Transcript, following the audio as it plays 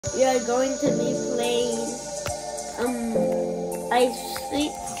We are going to be playing I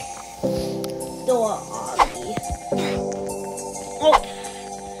think door obby. Oh,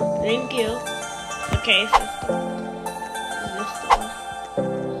 thank you. Okay, sister.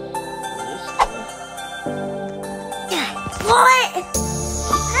 What?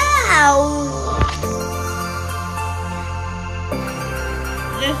 Ow!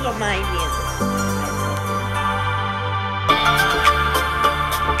 This reminds me of this.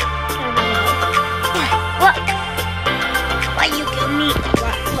 What? Why you kill me?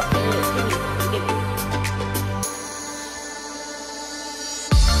 What? Give me.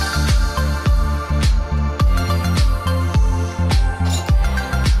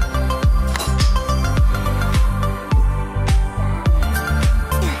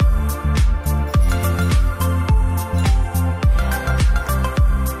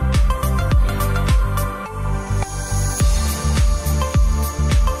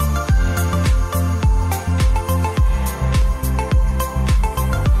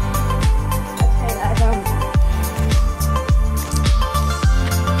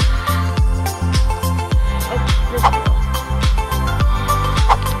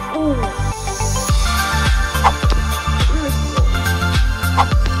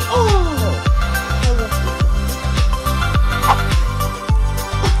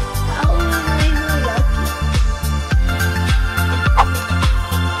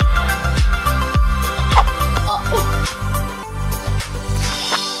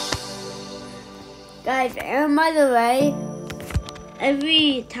 Guys, and by the way,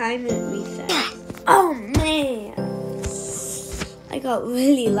 every time it resets. Oh man! I got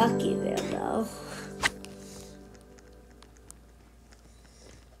really lucky there though.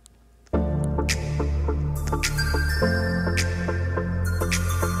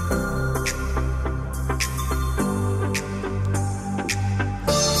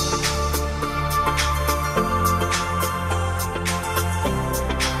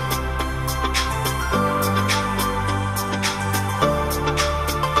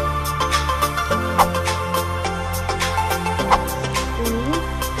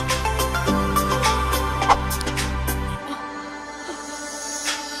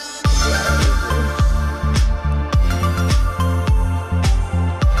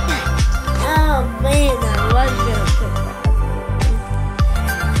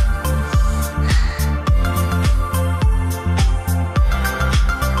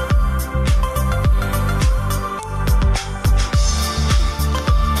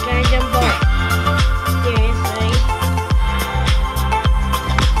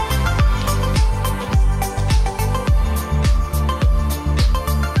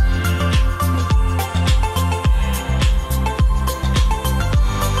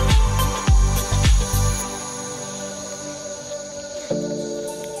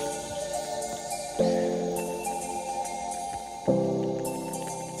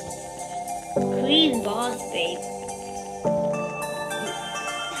 Green balls, babe.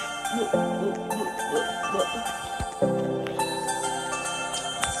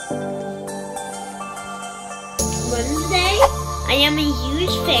 Wednesday, I am a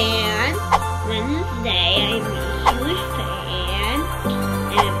huge fan. Wednesday, I'm a huge fan.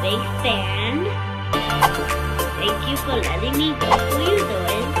 I'm a big fan. Thank you for letting me go where you're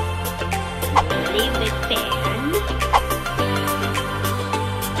doing. I'm a really big fan.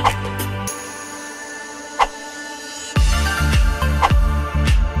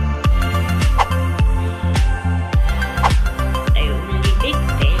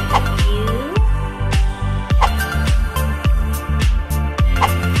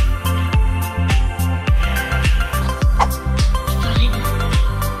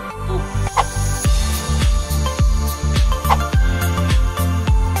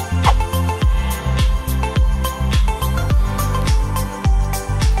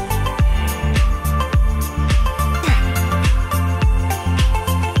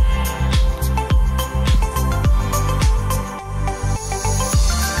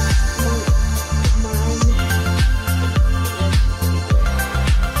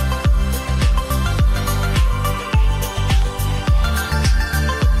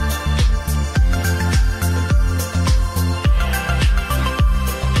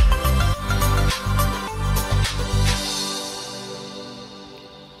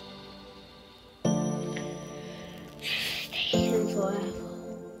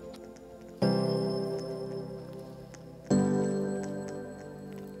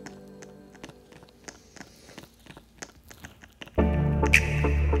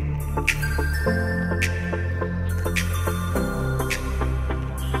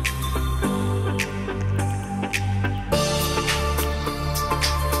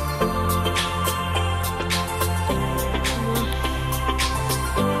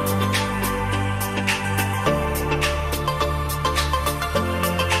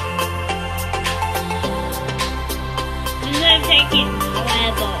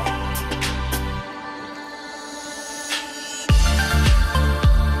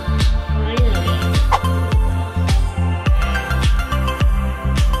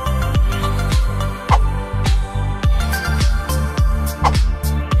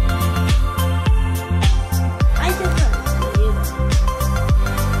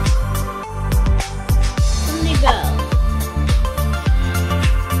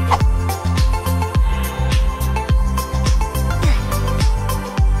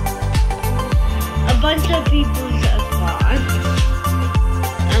 bunch of people just gone.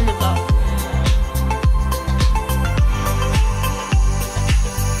 I'm about.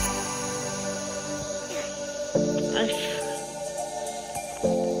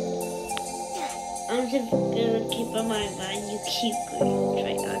 I'm just gonna keep in my mind you keep going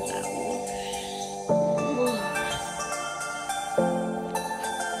right on that one.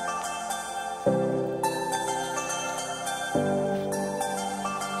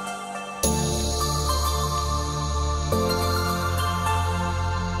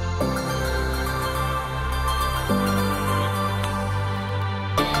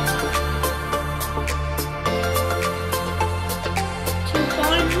 To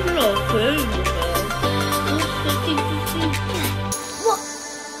find love.